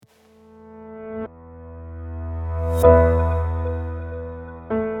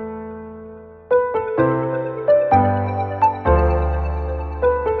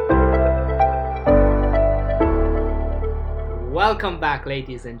Welcome back,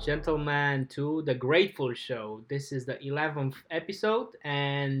 ladies and gentlemen, to the Grateful Show. This is the 11th episode,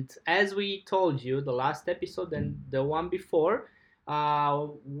 and as we told you, the last episode and the one before,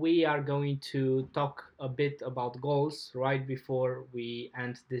 we are going to talk a bit about goals right before we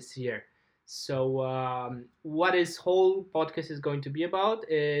end this year. What this whole podcast is going to be about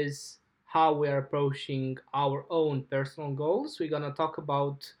is how we are approaching our own personal goals. We're gonna talk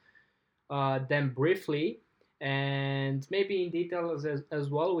about them briefly and maybe in detail as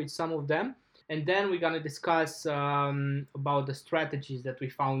well with some of them. And then we're going to discuss about the strategies that we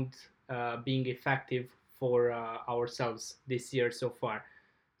found being effective for ourselves this year so far.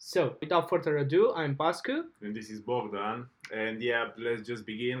 So, without further ado, I'm Pascu. And this is Bogdan. And yeah, let's just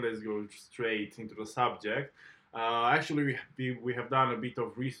begin. Let's go straight into the subject. We have done a bit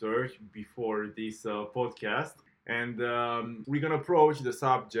of research before this podcast, and we're gonna approach the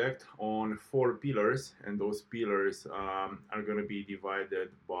subject on four pillars, and those pillars are gonna be divided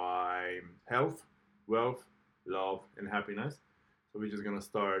by health, wealth, love, and happiness. So we're just gonna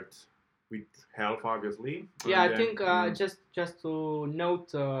start with health, obviously. Yeah, I think just to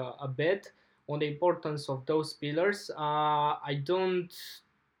note a bit on the importance of those pillars. I don't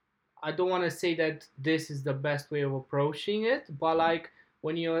want to say that this is the best way of approaching it, but like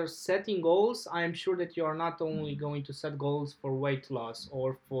when you're setting goals, I'm sure that you are not only going to set goals for weight loss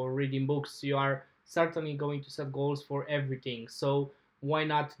or for reading books, you are certainly going to set goals for everything. So why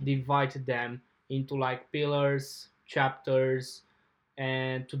not divide them into like pillars, chapters,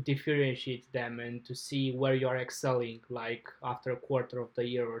 and to differentiate them and to see where you are excelling like after a quarter of the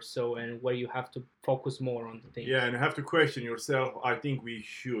year or so, and where you have to focus more on the things. Yeah, and you have to question yourself. I think we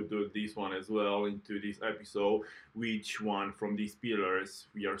should do this one as well into this episode. Which one from these pillars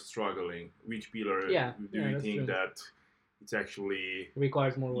we are struggling? Which pillar do you think true. that it's actually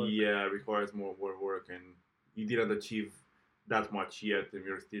requires more work? Yeah, requires more work, and you didn't achieve that much yet, and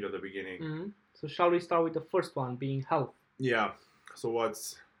we're still at the beginning. Mm-hmm. So shall we start with the first one, being health? Yeah. So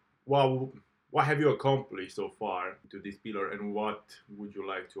what have you accomplished so far to this pillar, and what would you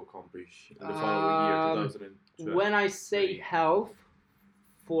like to accomplish in the following year, 2012? When I say health,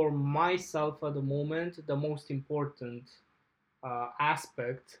 for myself at the moment, the most important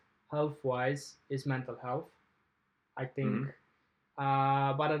aspect health-wise is mental health, I think.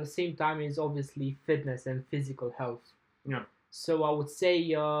 But at the same time, is obviously fitness and physical health. Yeah. So I would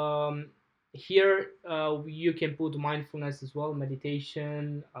say here you can put mindfulness as well,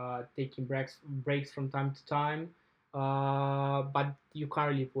 meditation, taking breaks from time to time, but you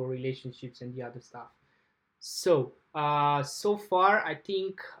can't really put relationships and the other stuff. So far I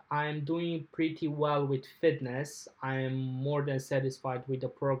think I'm doing pretty well with fitness. I'm more than satisfied with the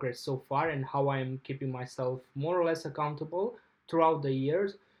progress so far and how I'm keeping myself more or less accountable throughout the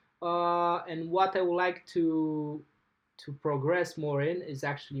years. And what I would like to progress more in is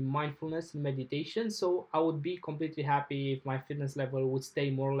actually mindfulness and meditation. So I would be completely happy if my fitness level would stay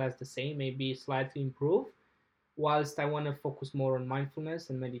more or less the same, maybe slightly improve, whilst I want to focus more on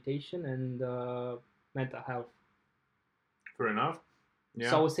mindfulness and meditation and mental health. Fair enough. Yeah.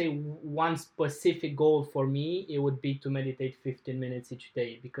 So I would say one specific goal for me, it would be to meditate 15 minutes each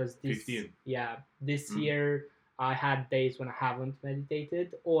day, because this 15. This year I had days when I haven't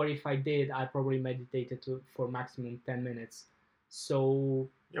meditated, or if I did, I probably meditated for maximum 10 minutes. So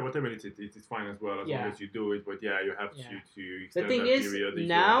yeah, but 10 minutes it's fine as well, as long as you do it. But yeah, you have to extend the thing that is, period.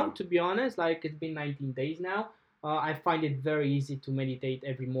 now, to be honest, like it's been 19 days now, I find it very easy to meditate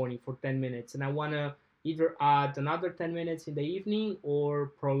every morning for 10 minutes, and I want to either add another 10 minutes in the evening or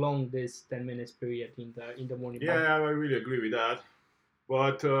prolong this 10 minutes period in the morning. Yeah, I really agree with that.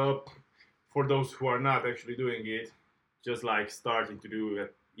 But for those who are not actually doing it, just like starting to do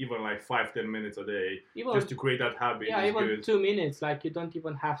it, even like 5-10 minutes a day, just to create that habit. Yeah, is even good. 2 minutes. Like you don't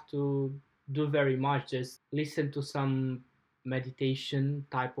even have to do very much. Just listen to some meditation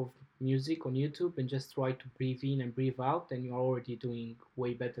type of music on YouTube and just try to breathe in and breathe out, and you're already doing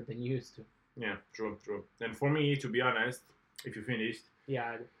way better than you used to. Yeah, true. And for me, to be honest, if you finished.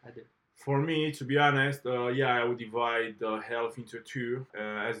 Yeah, I did. For me, to be honest, I would divide health into two,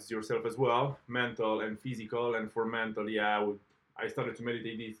 as yourself as well, mental and physical. And for mental, I started to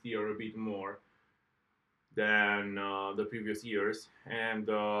meditate this year a bit more than the previous years, and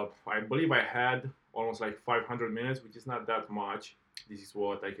I believe I had almost like 500 minutes, which is not that much. This is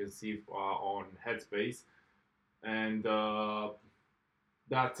what I can see on Headspace, and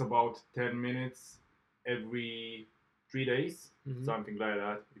that's about 10 minutes every 3 days, something like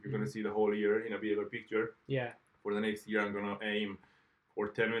that. If you're gonna see the whole year in a bigger picture, for the next year, I'm gonna aim for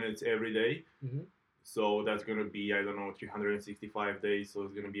 10 minutes every day. So that's gonna be, I don't know, 365 days. So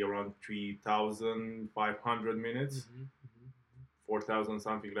it's gonna be around 3,500 minutes 4,000,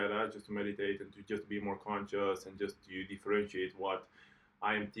 something like that, just to meditate and to just be more conscious and just to differentiate what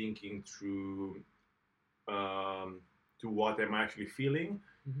I am thinking through to what I'm actually feeling.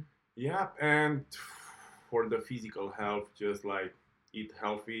 Mhm. Yeah, and for the physical health, just like eat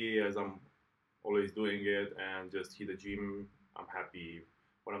healthy as I'm always doing it, and just hit the gym. I'm happy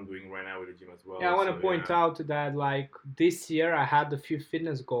what I'm doing right now with the gym as Yeah, I well. want to So point yeah. out that like this year I had a few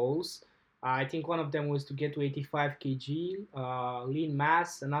fitness goals. I think one of them was to get to 85 kg lean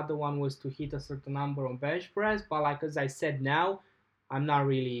mass. Another one was to hit a certain number on bench press. But like as I said now, I'm not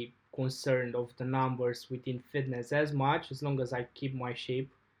really concerned of the numbers within fitness as much as long as I keep my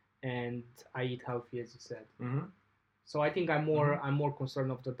shape and I eat healthy, as you said. Mm-hmm. So I think I'm Mm-hmm. more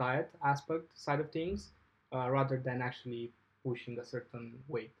concerned of the diet aspect side of things rather than actually pushing a certain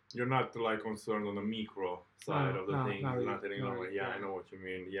weight. You're not like concerned on the micro side of the No, things, not really, not any not longer. really. Yeah, Yeah, I know what you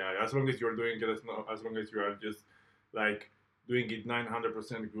mean. Yeah, as long as you're doing it, as long as you are just like doing it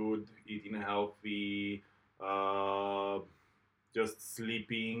 900% good, eating healthy, uh, just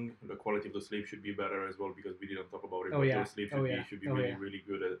sleeping. The quality of the sleep should be better as well because we didn't talk about it. oh But your yeah, sleep oh yeah, should be oh really yeah. really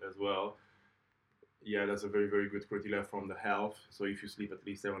good as well. Yeah, that's a very very good criteria from the health. So if you sleep at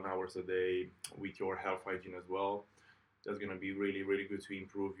least 7 hours a day with your health hygiene as well, that's gonna be really really good to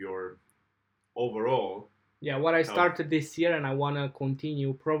improve your overall Yeah, what I health. started this year and I wanna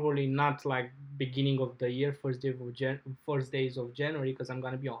continue. Probably not like beginning of the year, first days of January, because I'm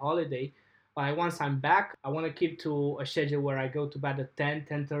gonna be on holiday. But once I'm back, I wanna keep to a schedule where I go to bed at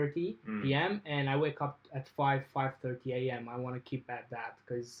 10:30 Mm. p.m. and I wake up at 5:30 a.m. I wanna keep at that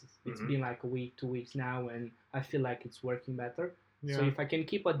because it's Mm-hmm. been like a week, 2 weeks now, and I feel like it's working better. So Yeah. if I can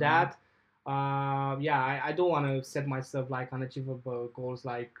keep at Mm-hmm. that, yeah, I don't want to set myself like unachievable goals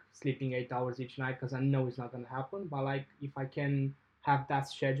like sleeping 8 hours each night because I know it's not going to happen. But like if I can have that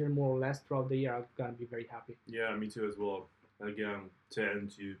schedule more or less throughout the year, I'm going to be very happy. Yeah, me too as well. Again, 10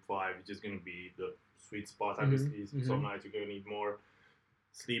 to 5 is just gonna be the sweet spot. Mm-hmm. Obviously, some Mm-hmm. nights you're gonna need more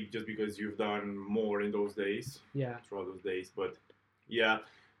sleep just because you've done more in those days, Yeah. throughout those days. But yeah,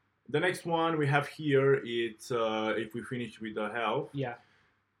 the next one we have here, it's if we finish with the health, Yeah.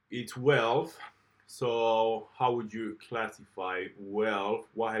 it's wealth. So how would you classify wealth?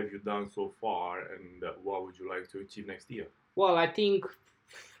 What have you done so far, and what would you like to achieve next year? Well, I think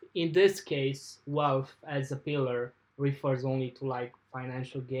in this case, wealth as a pillar refers only to like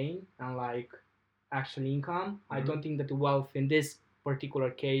financial gain and like actual income. I Mm-hmm. don't think that the wealth in this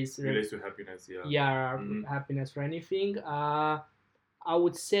particular case, Relates to happiness, yeah. yeah, Mm-hmm. happiness or anything. I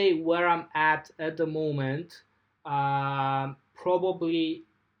would say where I'm at the moment, probably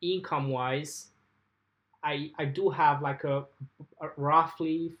income wise, I do have like a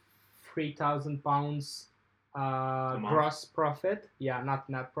roughly £3,000 A month. gross profit. Yeah, not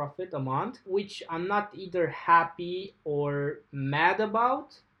net profit a month, which I'm not either happy or mad about.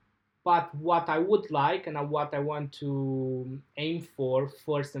 But what I would like and what I want to aim for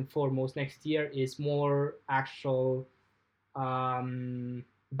first and foremost next year is more actual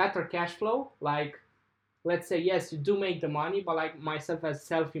better cash flow. Like, let's say, yes, you do make the money, but like myself as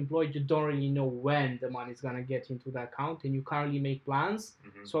self-employed, you don't really know when the money is gonna get into the account, and you currently make plans.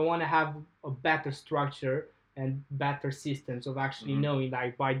 Mm-hmm. So I want to have a better structure and better systems of actually Mm-hmm. knowing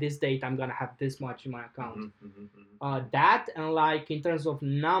that by this date I'm gonna have this much in my account. Mm-hmm. Mm-hmm. That and like in terms of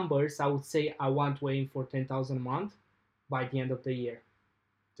numbers, I would say I want to aim for 10,000 a month by the end of the year.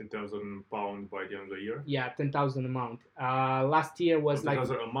 £10,000 by the end of the year. Yeah, 10,000 a month. Last year was like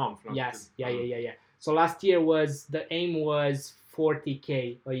 10,000 a month. Not yes, yeah. So last year was the aim was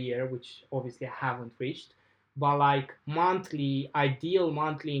 40K a year, which obviously I haven't reached. But like ideal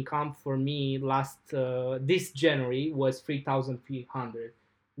monthly income for me this January was 3,300,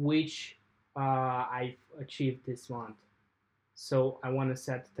 which I've achieved this month. So I want to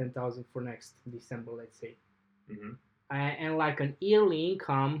set 10,000 for next December, let's say. Mm-hmm. And like an yearly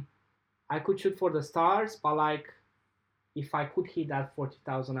income, I could shoot for the stars, but like if I could hit that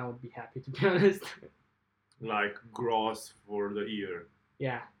 40,000, I would be happy, to be honest. Like gross for the year.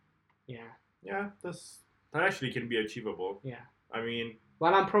 Yeah. Yeah, that actually can be achievable. Yeah. I mean,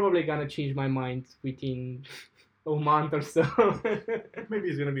 Well, I'm probably gonna change my mind within a month or so. maybe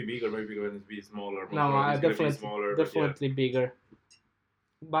it's gonna be bigger, maybe it's gonna be smaller. Most No, probably it's gonna be definitely, smaller, definitely bigger.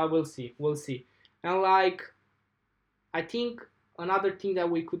 But we'll see. We'll see. And like, I think another thing that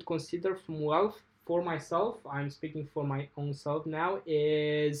we could consider from wealth for myself, I'm speaking for my own self now,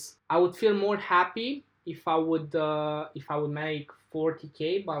 is I would feel more happy if I would make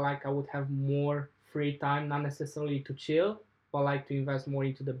 40K, but like I would have more free time, not necessarily to chill, but like to invest more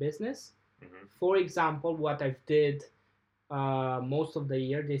into the business. Mm-hmm. For example, what I've did most of the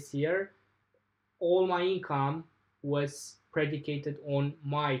year this year, all my income was predicated on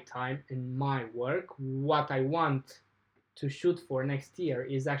my time and my work. What I want to shoot for next year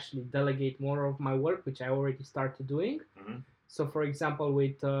is actually delegate more of my work, which I already started doing. Mm-hmm. So, for example,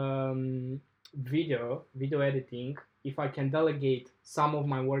 with video editing, if I can delegate some of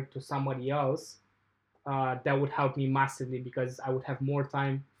my work to somebody else, that would help me massively because I would have more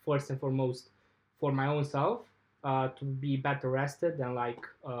time, first and foremost, for my own self, to be better rested and like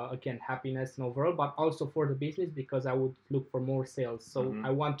again happiness and overall, but also for the business because I would look for more sales. So Mhm.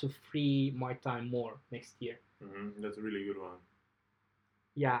 I want to free my time more next year. Mm-hmm. That's a really good one.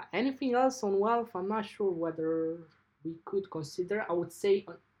 Yeah. Anything else on wealth? I'm not sure whether we could consider. I would say,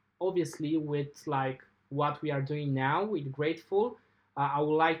 obviously, with like what we are doing now with Grateful, I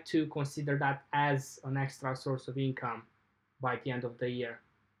would like to consider that as an extra source of income by the end of the year.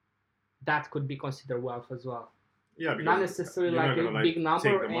 That could be considered wealth as well. Yeah, Not because necessarily you're like not a gonna like big number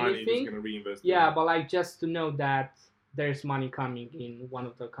take or the money, you're just anything. gonna reinvest. Yeah, it. but like just to know that there's money coming in one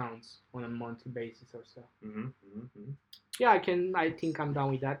of the accounts on a monthly basis or so. Mm-hmm. Mm-hmm. Yeah, I can. I think I'm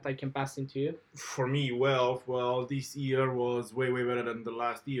done with that. I can pass into you. For me, well, this year was way better than the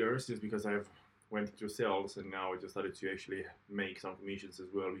last years, just because I've went into sales and now I just started to actually make some commissions as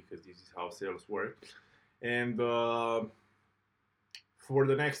well because this is how sales work. And for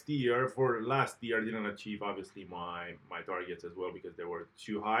the next year, for last year, I didn't achieve obviously my targets as well because they were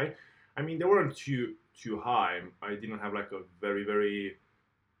too high. I mean, they weren't too high. I didn't have like a very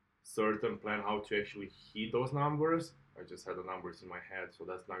certain plan how to actually hit those numbers. I just had the numbers in my head, so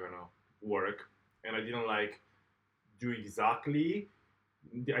that's not gonna work. And I didn't like do exactly.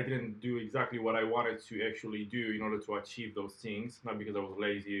 I didn't do exactly what I wanted to actually do in order to achieve those things. Not because I was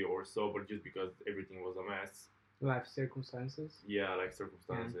lazy or so, but just because everything was a mess. Life circumstances. Yeah, like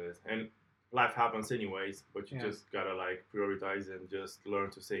circumstances. And life happens anyways, but you Yeah. just gotta like prioritize and just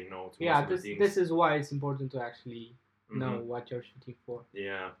learn to say no to Yeah, most of the this things. this is why it's important to actually know Mhm. what you're shooting for.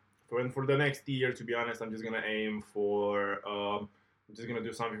 Yeah. For the next year, to be honest, I'm just gonna aim for. I'm just gonna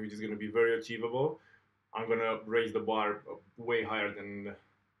do something which is gonna be very achievable. I'm gonna raise the bar way higher than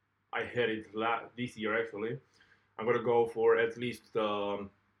I had it this year. Actually, I'm gonna go for at least an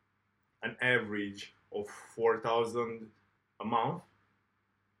average of 4,000 a month.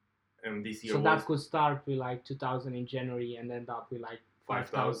 And this year So was that could start with like 2,000 in January and end up with like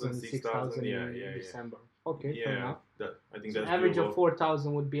 5,000, 6,000 yeah, in December. Okay, fair yeah. enough. I think So that's average doable. of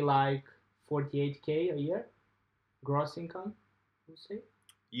 4,000 would be like 48K a year gross income, would say.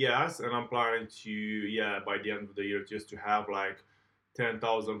 Yes, and I'm planning to by the end of the year just to have like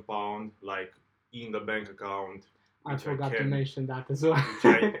 £10,000 like in the bank account. I Which forgot to can, mention that as well. which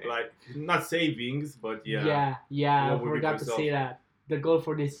I like not savings, but yeah, I what would be forgot to myself. say that. The goal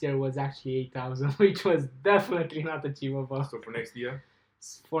for this year was actually 8,000, which was definitely not achievable. So for next year,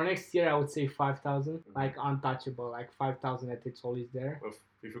 For next year, I would say 5,000, like untouchable, like 5,000 at it's always there.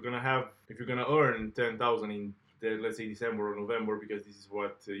 if you're gonna earn 10,000 in let's say December or November, because this is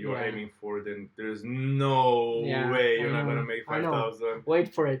what you're Yeah. aiming for, then there's no Yeah, way I you're not know, gonna make I know. 5,000.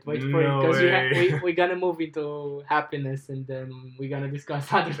 Wait for it, No because way. we're gonna move into happiness and then we're gonna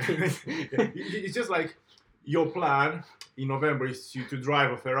discuss other things. It's just like your plan in November is to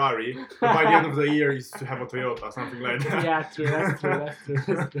drive a Ferrari, but by the end of the year is to have a Toyota, something like that. Yeah, true, that's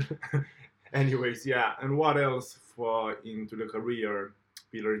true. Anyways, yeah, and what else for into the career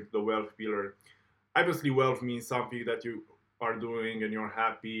pillar, into the wealth pillar? Obviously, wealth means something that you are doing and you're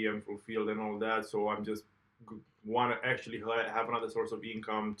happy and fulfilled and all that. So I'm just want to actually have another source of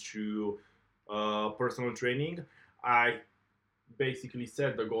income through personal training. I basically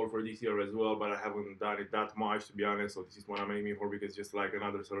set the goal for this year as well, but I haven't done it that much, to be honest. So this is what I'm aiming for, because it's just like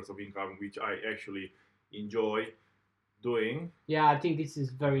another source of income which I actually enjoy doing. Yeah, I think this is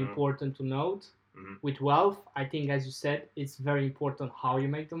very Mhm. important to note. Mhm. With wealth, I think, as you said, it's very important how you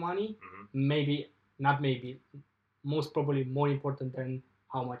make the money. Mhm. Maybe, not maybe, most probably more important than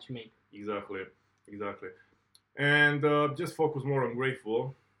how much you make. Exactly. And just focus more on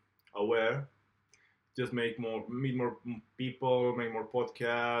grateful, aware. Just meet more people, make more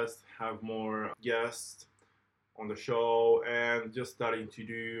podcasts, have more guests on the show, and just starting to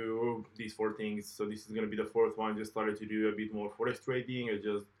do these 4 things. So this is going to be the fourth one. Just started to do a bit more forex trading and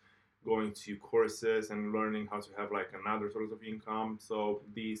just going to courses and learning how to have like another source of income. So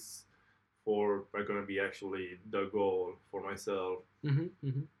these 4 are going to be actually the goal for myself.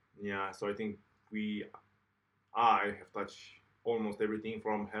 Yeah, so I think I have touched almost everything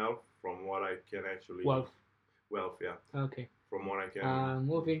from health, from what I can actually... Wealth, yeah. Okay. From what I can...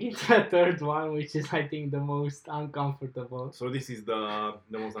 Moving into the third one, which is, I think, the most uncomfortable. So this is the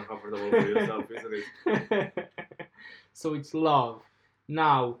most uncomfortable for yourself, isn't it? So it's love.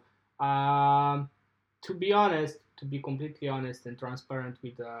 Now, to be honest, to be completely honest and transparent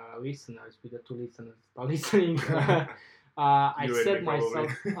with the listeners, with the two listeners that are listening, I You and set me, myself,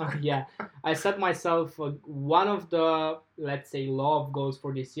 probably. yeah, I set myself one of the, let's say, love goals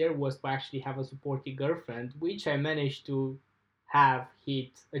for this year was to actually have a supportive girlfriend, which I managed to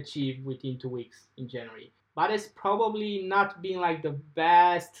achieve within 2 weeks in January. But it's probably not been like the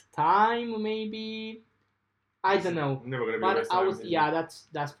best time, maybe. I It's don't know. never gonna be the But best I time, was, is it? yeah,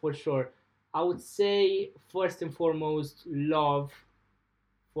 that's for sure. I would say first and foremost, love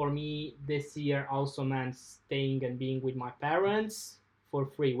for me this year also meant staying and being with my parents for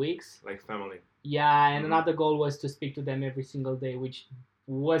 3 weeks. Like family. Yeah, and Mhm. another goal was to speak to them every single day, which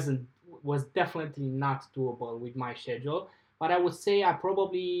wasn't was definitely not doable with my schedule. But I would say I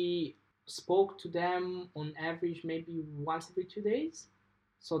probably spoke to them on average maybe once every 2 days.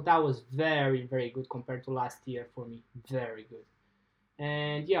 So that was very, very good compared to last year for me. Very good.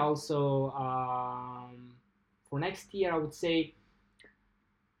 And yeah, also for next year, I would say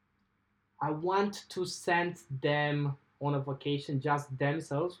I want to send them on a vacation just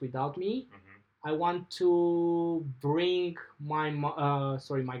themselves without me. Mhm. I want to bring my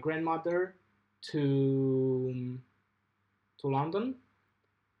grandmother to to London,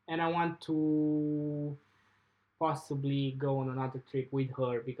 and I want to possibly go on another trip with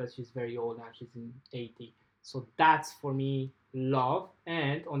her because she's very old now. She's in 80. So that's for me love.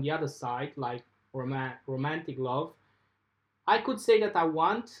 And on the other side, like romantic love, I could say that I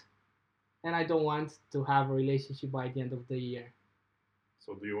want and I don't want to have a relationship by the end of the year.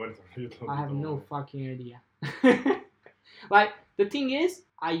 So do you want it or you don't, I you have don't no want fucking idea. Like the thing is,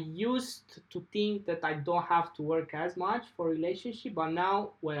 I used to think that I don't have to work as much for a relationship, but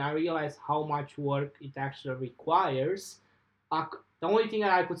now when I realize how much work it actually requires, the only thing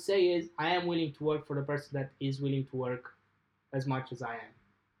that I could say is I am willing to work for the person that is willing to work as much as I am.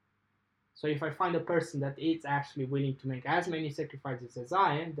 So if I find a person that is actually willing to make as many sacrifices as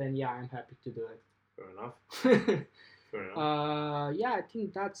I am, then yeah, I'm happy to do it? Fair enough. it. Fair enough. Yeah, I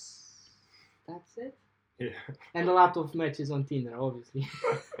think that's it. Yeah. And a lot of matches on Tinder, obviously.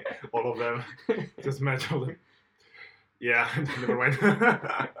 All of them. Just match all them. Yeah, never mind.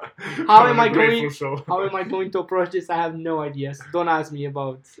 How am I Grateful going? show. How am I going to approach this? I have no idea. So don't ask me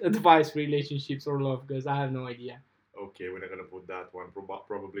about advice, relationships, or love, because I have no idea. Okay, we're not gonna put that one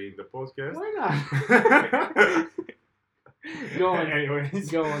probably in the podcast. Why not? Go on.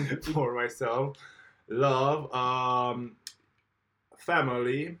 Anyways, Go on. for myself, love,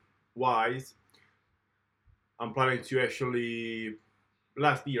 family wise, I'm planning to actually.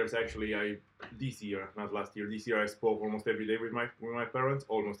 Last year's actually, this year, not last year. This year I spoke almost every day with my parents.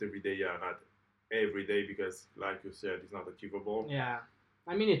 Almost every day, yeah, not every day because, like you said, it's not achievable. Yeah,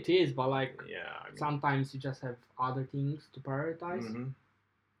 I mean it is, but like Yeah, I mean, sometimes you just have other things to prioritize. Mm-hmm.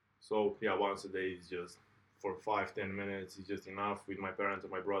 So yeah, once a day is just for 5-10 minutes is just enough with my parents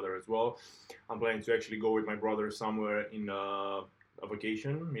and my brother as well. I'm planning to actually go with my brother somewhere in a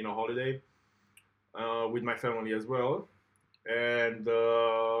vacation, in a holiday, with my family as well. And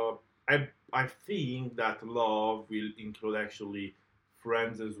I think that love will include actually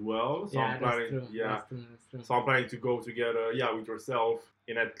friends as well. So Yeah, I'm that's planning, true. yeah. That's true. So I'm planning to go together, yeah, with yourself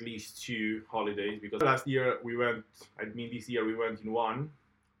in at least 2 holidays because last year we went. I mean, this year we went in one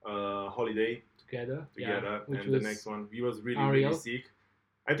holiday Together, together, which and was the next one we was really unreal. really sick.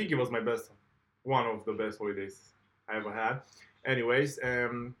 I think it was one of the best holidays I ever had. Anyways,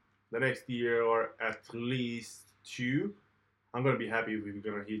 the next year or at least two, I'm gonna be happy if we're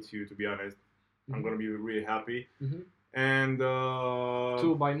gonna hit two. To be honest, I'm gonna be really happy. Mhm. And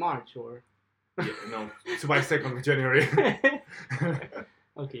 2 by March or yeah, no, to by 2nd of January.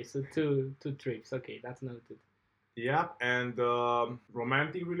 okay, so two trips. Okay, that's noted. Yeah, and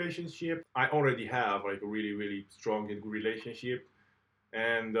romantic relationship. I already have like a really really strong and good relationship,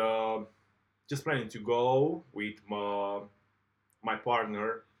 and just planning to go with my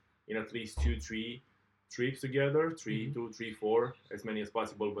partner in at least 2-3 trips together, 2, 3, 4, as many as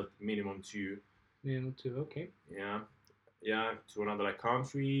possible, but minimum 2. Minimum 2. Okay. Yeah, to another like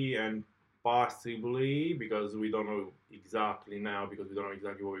country and possibly because we don't know exactly now because we don't know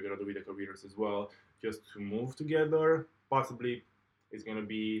exactly what we're gonna do with the careers as well. Just to move together. Possibly it's gonna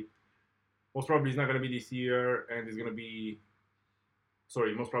be most probably it's not gonna be this year and it's gonna be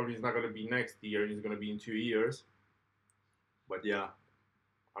most probably it's not gonna be next year, it's gonna be in 2 years. But yeah,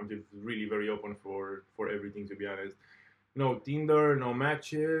 I'm just really very open for everything to be honest. No Tinder, no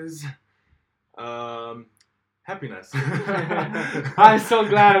matches. Happiness. I'm so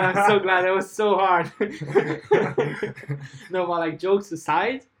glad. I'm so glad. It was so hard. No, but like jokes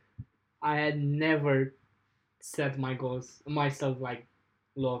aside, I had never set myself like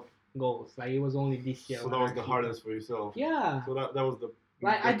love goals. Like it was only this year. So when that I was the actually hardest for yourself. Yeah. So that was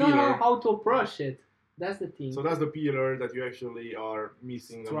Like the I don't know pillar. how to approach it. That's the thing. So that's the pillar that you actually are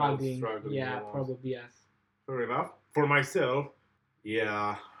missing the most, struggling Yeah, the most. probably yes. Fair enough. For myself,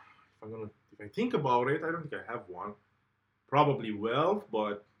 yeah, if I think about it, I don't think I have one. Probably wealth,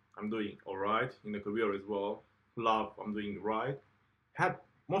 but I'm doing all right in the career as well. Love, I'm doing right.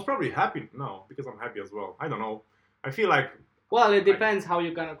 Most probably happy. No, because I'm happy as well. I don't know. I feel like Well, it depends how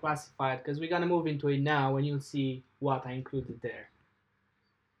you're gonna classify it, because we're gonna move into it now, and you'll see what I included there.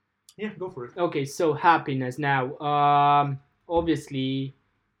 yeah, go for it. Okay, so happiness now. Obviously,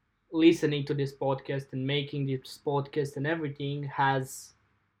 listening to this podcast and making this podcast and everything has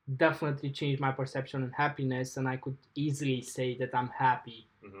definitely changed my perception on happiness, and I could easily say that I'm happy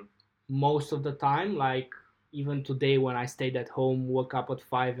most of the time. Like even today when I stayed at home, woke up at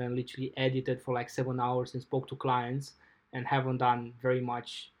 5 and literally edited for like 7 hours and spoke to clients and haven't done very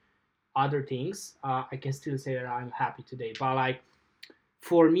much other things, I can still say that I'm happy today. But like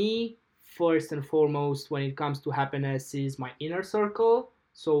for me, first and foremost, when it comes to happiness, is my inner circle.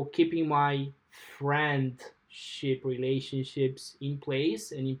 So keeping my friendship relationships in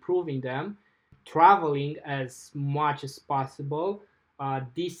place and improving them, traveling as much as possible.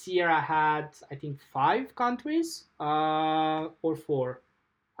 This year I had, I think, 5 countries or four.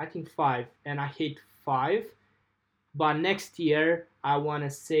 I think 5, and I hit 5. But next year, I want to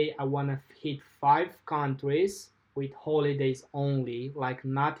say I want to hit 5 countries with holidays only, like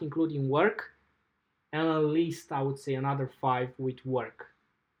not including work, and at least I would say another 5 with work.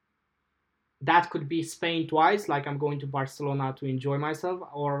 That could be Spain twice, like I'm going to Barcelona to enjoy myself,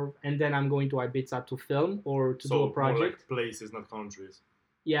 or and then I'm going to Ibiza to film or to do a project. More like places, not countries.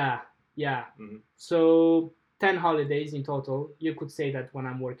 Yeah, yeah. Mm-hmm. So 10 holidays in total. You could say that when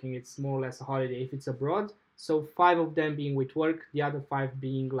I'm working, it's more or less a holiday if it's abroad. So 5 of them being with work, the other 5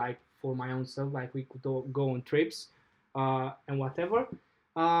 being like for my own self, like we could go on trips and whatever.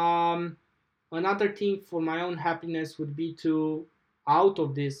 Um, Another thing for my own happiness would be to, out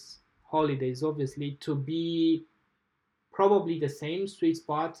of these holidays, obviously, to be probably the same sweet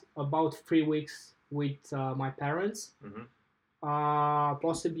spot, about 3 weeks with my parents,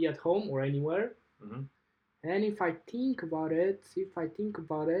 possibly at home or anywhere. And if I think about it,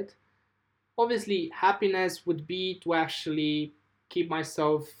 obviously happiness would be to actually keep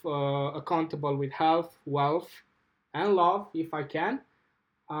myself accountable with health, wealth, and love if I can.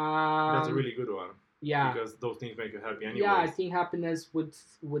 That's a really good one. Yeah. Because those things make you happy anyway. Yeah, I think happiness would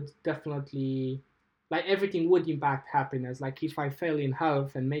definitely, like everything would impact happiness. Like if I fail in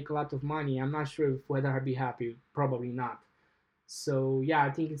health and make a lot of money, I'm not sure whether I'd be happy. Probably not. So yeah,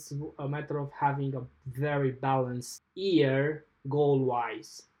 I think it's a matter of having a very balanced year goal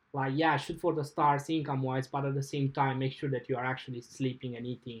wise. Like yeah, shoot for the stars income wise, but at the same time make sure that you are actually sleeping and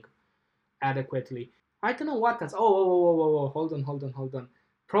eating adequately. I don't know what that's. Oh, hold on.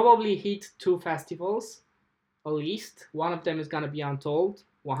 Probably hit 2 festivals at least. One of them is gonna be Untold,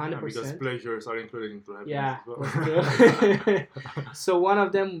 100%. Yeah, because pleasures are included into happiness. Yeah, as well. So one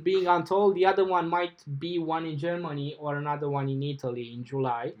of them being Untold, the other one might be one in Germany or another one in Italy in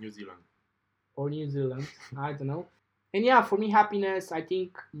July. New Zealand. Or New Zealand, I don't know. And yeah, for me, happiness, I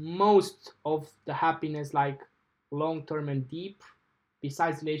think most of the happiness, like long term and deep,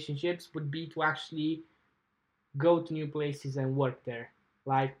 besides relationships, would be to actually go to new places and work there.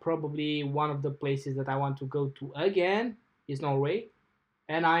 Like probably one of the places that I want to go to again is Norway,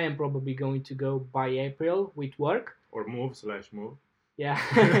 and I am probably going to go by April with work. Or move. Yeah.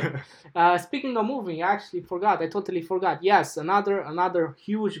 Speaking of moving, I actually forgot. I totally forgot. Yes, another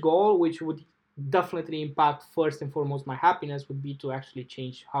huge goal, which would definitely impact first and foremost my happiness, would be to actually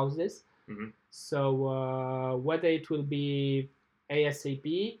change houses. So whether it will be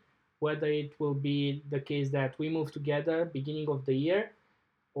ASAP, whether it will be the case that we move together beginning of the year,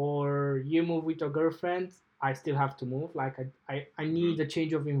 or you move with your girlfriend, I still have to move. Like I need a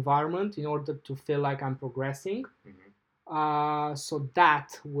change of environment in order to feel like I'm progressing. So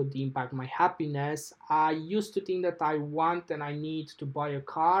that would impact my happiness. I used to think that I want and I need to buy a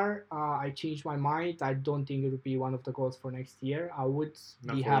car. I changed my mind. I don't think it would be one of the goals for next year. I would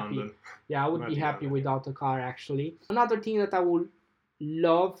be happy. London. Yeah, I would be happy without a car actually. Another thing that I would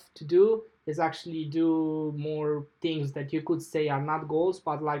love to do is actually do more things that you could say are not goals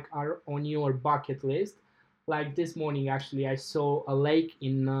but like are on your bucket list. Like this morning actually I saw a lake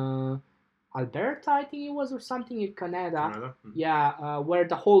in Alberta, I think it was, or something in Canada. Yeah, where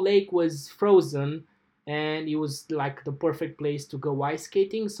the whole lake was frozen and it was like the perfect place to go ice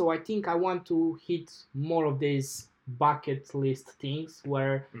skating. So I think I want to hit more of these bucket list things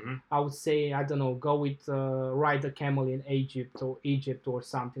where Hmm. I would say, I don't know, go with ride a camel in Egypt or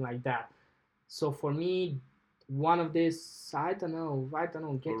something like that. So for me, one of this, I don't know,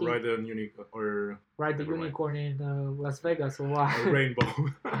 Or getting ride a unique or ride the never mind. unicorn in Las Vegas or what? A rainbow.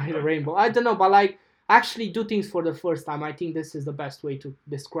 Ride a rainbow. I don't know, but like actually do things for the first time. I think this is the best way to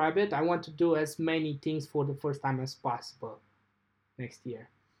describe it. I want to do as many things for the first time as possible next year.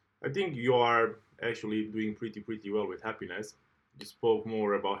 I think you are actually doing pretty well with happiness. You spoke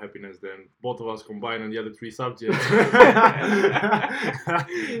more about happiness than both of us combined on the other three subjects,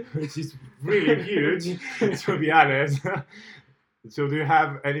 which is really huge, to be honest. So, do you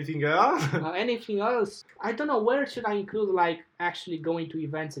have anything else? Anything else? I don't know. Where should I include like actually going to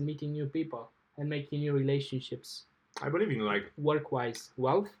events and meeting new people and making new relationships, I believe in like work-wise?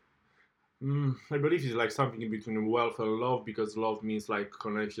 Wealth? I believe it's like something in between wealth and love because love means like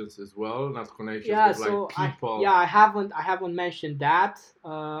connections as well, not connections Yeah. but like So people. I haven't mentioned that.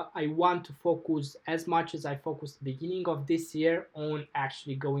 I want to focus as much as I focused the beginning of this year on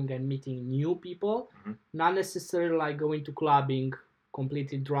actually going and meeting new people, Mhm. not necessarily like going to clubbing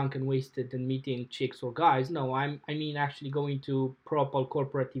completely drunk and wasted and meeting chicks or guys. No, I mean actually going to proper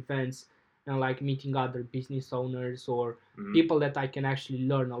corporate events and like meeting other business owners or Mhm. people that I can actually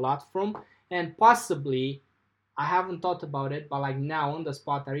learn a lot from, and possibly I haven't thought about it, but like now on the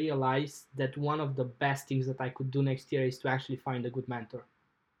spot, I realized that one of the best things that I could do next year is to actually find a good mentor.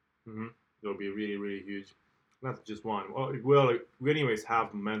 Mm-hmm. It'll be really huge. Not just one. Well, we anyways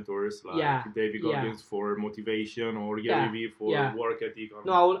have mentors Yeah, like David yeah, Goggins for motivation or Gary yeah, Vee for yeah. work ethic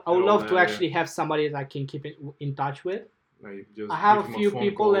No, on, I and would all love to that. Yeah, actually have somebody that I can keep in touch with. like just I have give a him a few phone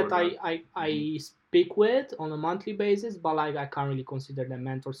people call or that that. I speak with on a monthly basis, but like I can't really consider them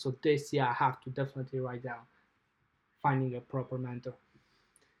mentors. So this year I have to definitely write down finding a proper mentor.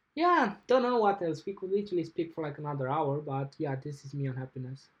 Yeah, don't know what else. We could literally speak for like another hour, but yeah, this is me on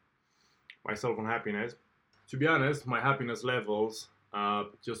happiness. Myself on happiness. To be honest, my happiness levels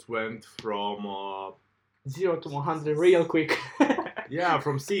just went from 0 to 100 real quick. yeah,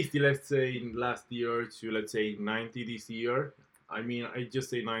 from 60, let's say, in last year to, let's say, 90 this year. I mean, I just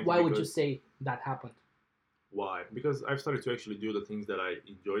say 90 Why would you because say that happened? why? Because I've started to actually do the things that I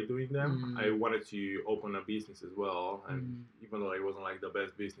enjoy doing them. I Mm, wanted to open a business as well, and mm, even though it wasn't like the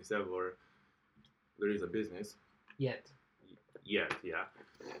best business ever, there is a business yet. yet, yeah,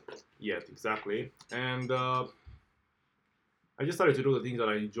 yet exactly. And I just started to do the things that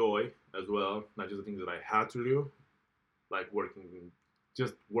I enjoy as well, not just the things that I had to do, like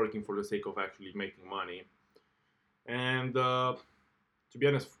just working for the sake of actually making money. And to be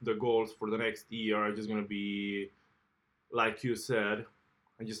honest, the goals for the next year are just gonna be, like you said,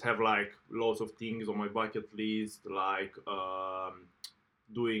 I just have like lots of things on my bucket list, like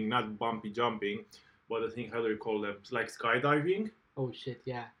doing not bumpy jumping, but I think how do you call them? It's like skydiving. Oh shit,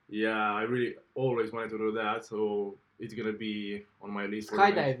 yeah. Yeah, I really always wanted to do that, so it's gonna be on my list for the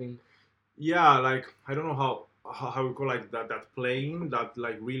next. Skydiving. Yeah, like I don't know how we call like that plane that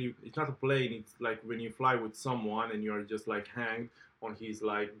like really it's not a plane. It's like when you fly with someone and you're just like hanged on his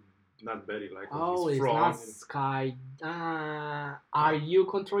like not belly like on Oh, his it's not front. sky. Are you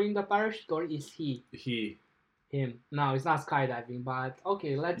controlling the parachute or is he He, him? No, it's not skydiving. But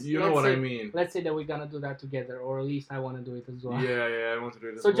okay, you know what I mean? let's say that we're gonna do that together, or at least I want to do it as well. Yeah, I want to do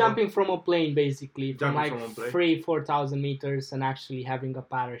it as So well. jumping from a plane, basically, from Jumping like from a plane. 3,000 to 4,000 meters, and actually having a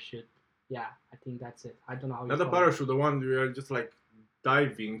parachute. Yeah, I think that's it. I don't know how Not you the call it. parachute, the one we are just like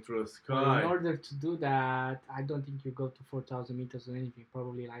diving through the Well, sky. in order to do that, I don't think you go to 4,000 meters or anything.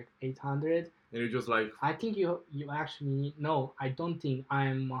 Probably like 800. And you just like I think you actually need, no. I don't think,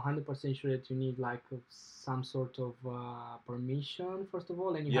 I'm 100% sure that you need like some sort of permission first of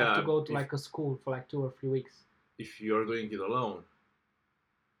all, and you have to yeah, go to like a school for like 2 or 3 weeks. if you're doing it alone.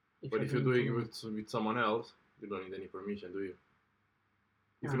 But if you're doing it with someone else, you don't need any permission, do you?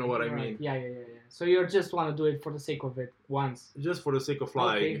 If you know what I mean. Yeah. So you just want to do it for the sake of it once. Just for the sake of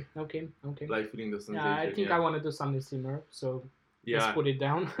flying. Okay. Like feeling the sensation. Yeah, I think I want to do something similar. So let's yeah. put it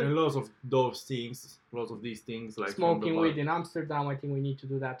down. And lots of those things, lots of these things like Smoking weed in Amsterdam. I think we need to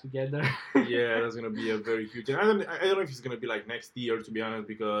do that together. yeah, that's gonna be a very huge. And I don't know if it's gonna be like next year, to be honest,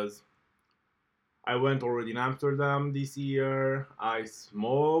 because I went already in Amsterdam this year. I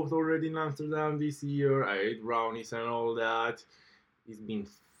smoked already in Amsterdam this year. I ate brownies and all that. It's been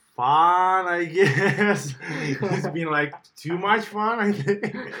fun, I guess. It's been like too much fun, I think.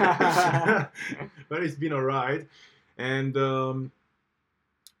 But it's been alright. And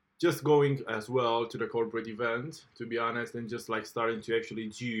just going as well to the corporate event, to be honest, and just like starting to actually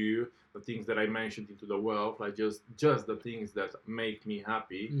do the things that I mentioned into the wealth, like just the things that make me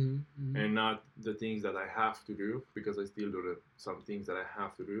happy, and not the things that I have to do, because I still do some things that I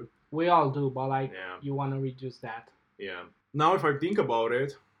have to do. We all do, but like Yeah. you want to reduce that. Yeah. Now, if I think about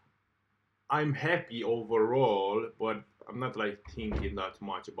it, I'm happy overall, but I'm not like thinking that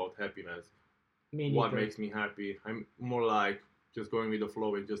much about happiness. What makes me happy? I'm more like just going with the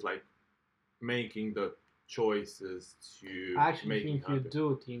flow and just like making the choices to I actually make me think you happy.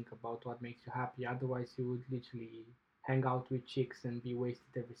 do think about what makes you happy. Otherwise, you would literally hang out with chicks and be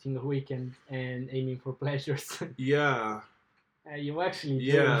wasted every single weekend and aiming for pleasures. Yeah. You actually do.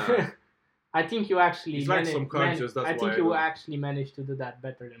 Yeah. I think you actually It's like subconscious. That's I why think I you don't. actually managed to do that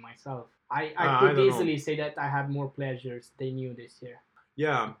better than myself. I I could don't know. easily say that I had more pleasures than you this year.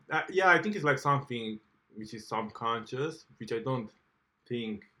 Yeah. Yeah. I think it's like something which is subconscious, which I don't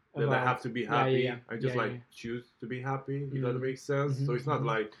think that I have to be happy. I just choose to be happy. If that makes sense. So it's not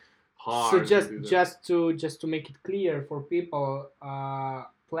like hard. So to do that. just to make it clear for people,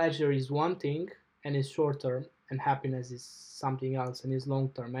 pleasure is one thing and is short term, and happiness is something else and is long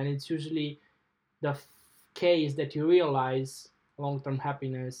term. And it's usually the case that you realize long term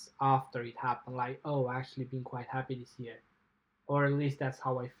happiness after it happened. Like, oh, I actually been quite happy this year, or at least that's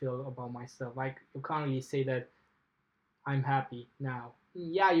how I feel about myself. Like, you can't really say that I'm happy now.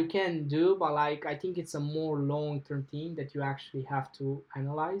 Yeah, you can do, but like I think it's a more long term thing that you actually have to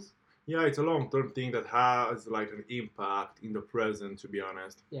analyze. Yeah, it's a long-term thing that has like an impact in the present, to be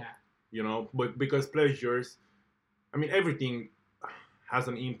honest. Yeah. You know, but because pleasures, I mean, everything has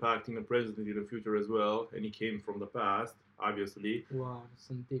an impact in the present and in the future as well, and it came from the past, obviously. Wow,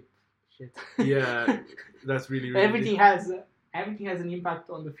 some deep shit. Yeah, that's really everything has an impact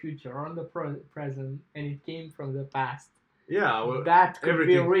on the future, on the present, and it came from the past. Yeah, well, that could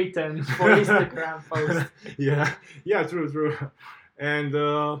be written for Instagram post. yeah, true,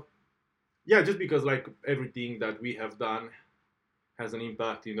 and yeah, just because like everything that we have done has an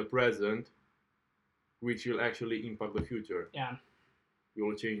impact in the present, which will actually impact the future. Yeah, it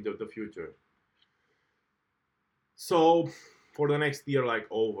will change the future. So for the next year, like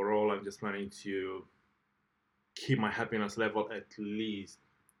overall, I'm just planning to keep my happiness level at least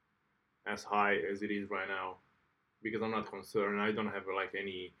as high as it is right now, because I'm not concerned. I don't have like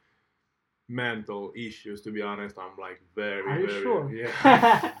any mental issues, to be honest. I'm like very sure?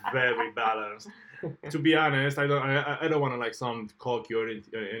 Yeah, very balanced. To be honest, I don't want to like sound cocky or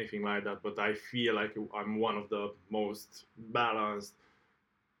anything like that, but I feel like I'm one of the most balanced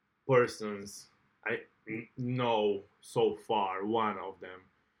persons I know so far, one of them.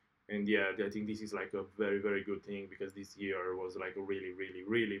 And yeah, I think this is like a very good thing, because this year was like a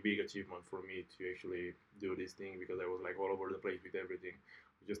really big achievement for me to actually do this thing, because I was like all over the place with everything,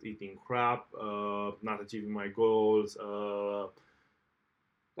 just eating crap, not achieving my goals,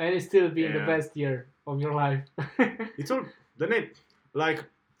 and it's still being the best year of your life. It's all like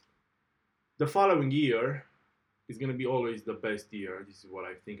the following year is gonna be always the best year. This is what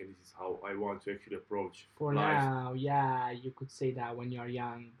I think, and this is how I want to actually approach for life. now. Yeah, you could say that when you're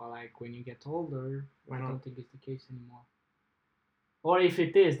young, but like when you get older, I don't think it's the case anymore. Or if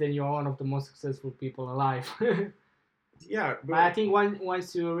it is, then you're one of the most successful people alive. Yeah, but I think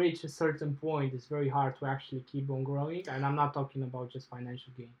once you reach a certain point, it's very hard to actually keep on growing, and I'm not talking about just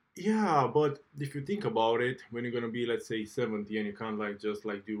financial gain. Yeah, but if you think about it, when you're gonna be, let's say, 70, and you can't like just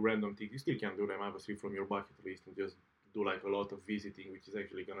like do random things, you still can do them obviously from your bucket list, and just do like a lot of visiting, which is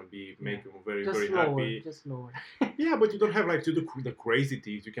actually gonna be make you very happy. Just lower. Yeah, but you don't have like to do the crazy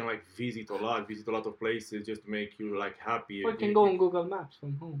things. You can like visit a lot of places just to make you like happy. Or you can go on Google Maps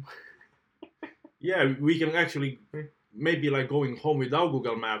from home. Yeah, we can actually. Maybe like going home without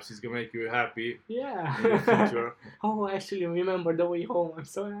Google Maps is gonna make you happy. Yeah. In the future. Oh, actually, remember the way home. I'm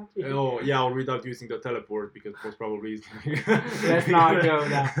so happy. Oh yeah, or without using the teleport, because most probably. Let's not go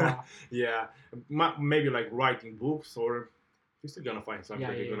that far. Yeah, maybe like writing books, or you're still gonna find something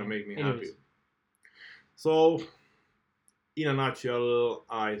that's gonna make me happy. So, in a nutshell,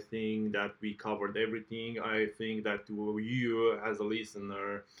 I think that we covered everything. I think that you, as a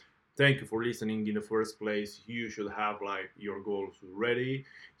listener, thank you for listening in the first place. You should have like your goals ready.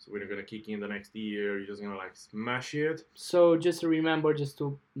 So when you're gonna kick in the next year, you're just gonna like smash it. So just remember, just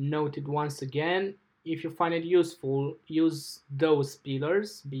to note it once again, if you find it useful, use those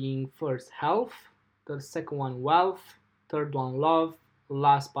pillars, being first health, the second one wealth, third one love,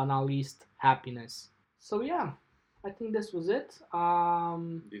 last but not least happiness. So yeah, I think this was it.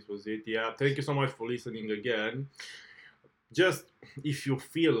 This was it. Yeah, thank you so much for listening again. Just if you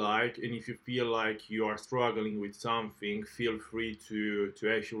feel like, and if you feel like you are struggling with something, feel free to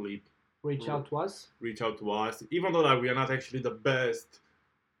actually reach out to us. Even though like we are not actually the best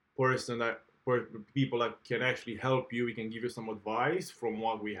person people that can actually help you. We can give you some advice from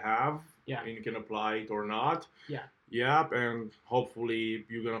what we have, Yeah. and you can apply it or not. Yeah. Yep, and hopefully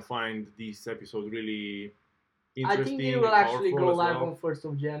you're gonna find this episode really I interesting. think it will actually go powerful as live well. on 1st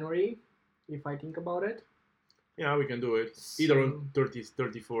of January, if I think about it. Yeah, we can do it either on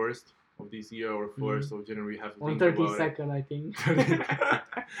 31st of this year or 1st of January. We have to On think about 32nd, I think.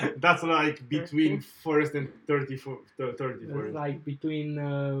 it. That's like between 1st and 31st. It's like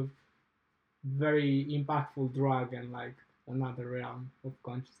between very impactful drug and like another realm of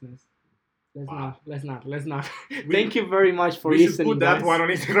consciousness. Let's not. Thank you very much for we listening. We should put that guys. one on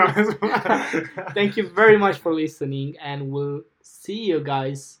Instagram as well. Thank you very much for listening, and we'll see you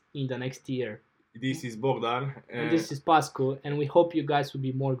guys in the next year. This is Bogdan. And this is Pascu, and we hope you guys will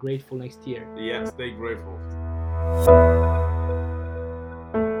be more grateful next year. Yeah, stay grateful.